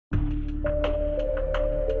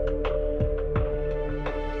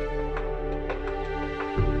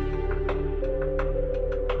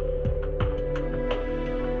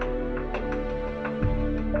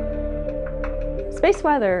Space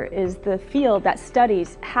weather is the field that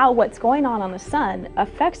studies how what's going on the sun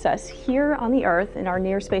affects us here on the Earth in our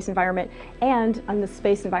near space environment and on the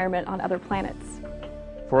space environment on other planets.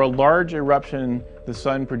 For a large eruption, the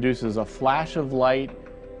sun produces a flash of light,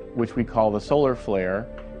 which we call the solar flare.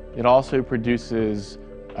 It also produces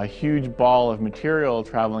a huge ball of material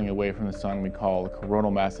traveling away from the sun we call a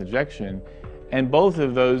coronal mass ejection. And both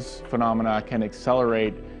of those phenomena can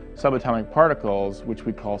accelerate subatomic particles, which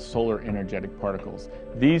we call solar energetic particles.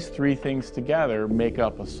 These three things together make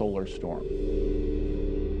up a solar storm.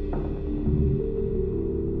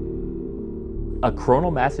 A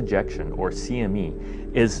coronal mass ejection, or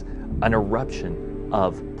CME, is an eruption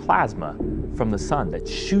of plasma from the sun that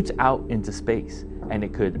shoots out into space, and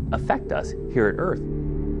it could affect us here at Earth.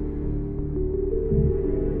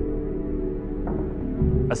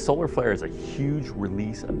 A solar flare is a huge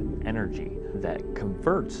release of energy that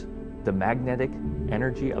converts the magnetic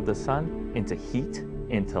energy of the sun into heat,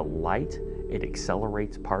 into light. It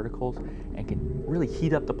accelerates particles and can really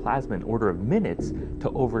heat up the plasma in order of minutes to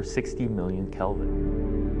over 60 million Kelvin.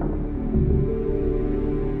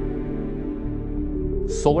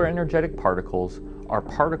 Solar energetic particles are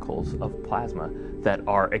particles of plasma that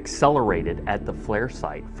are accelerated at the flare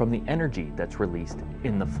site from the energy that's released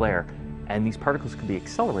in the flare. And these particles can be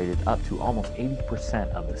accelerated up to almost 80%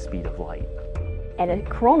 of the speed of light. And a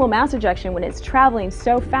coronal mass ejection, when it's traveling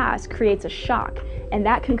so fast, creates a shock, and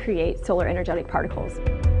that can create solar energetic particles.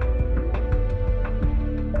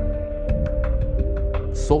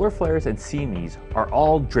 Solar flares and CMEs are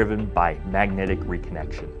all driven by magnetic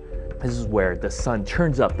reconnection. This is where the sun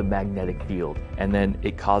turns up the magnetic field, and then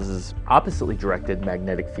it causes oppositely directed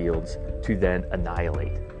magnetic fields to then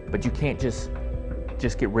annihilate. But you can't just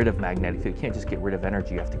get rid of magnetic field. You can't just get rid of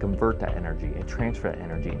energy. You have to convert that energy and transfer that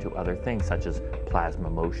energy into other things, such as plasma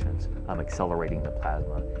motions, accelerating the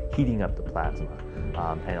plasma, heating up the plasma,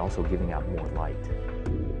 and also giving out more light.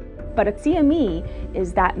 But a CME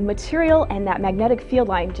is that material and that magnetic field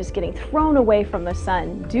line just getting thrown away from the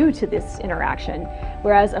sun due to this interaction,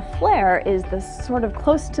 whereas a flare is the sort of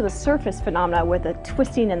close to the surface phenomena where the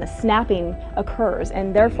twisting and the snapping occurs,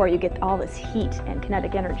 and therefore you get all this heat and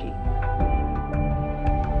kinetic energy.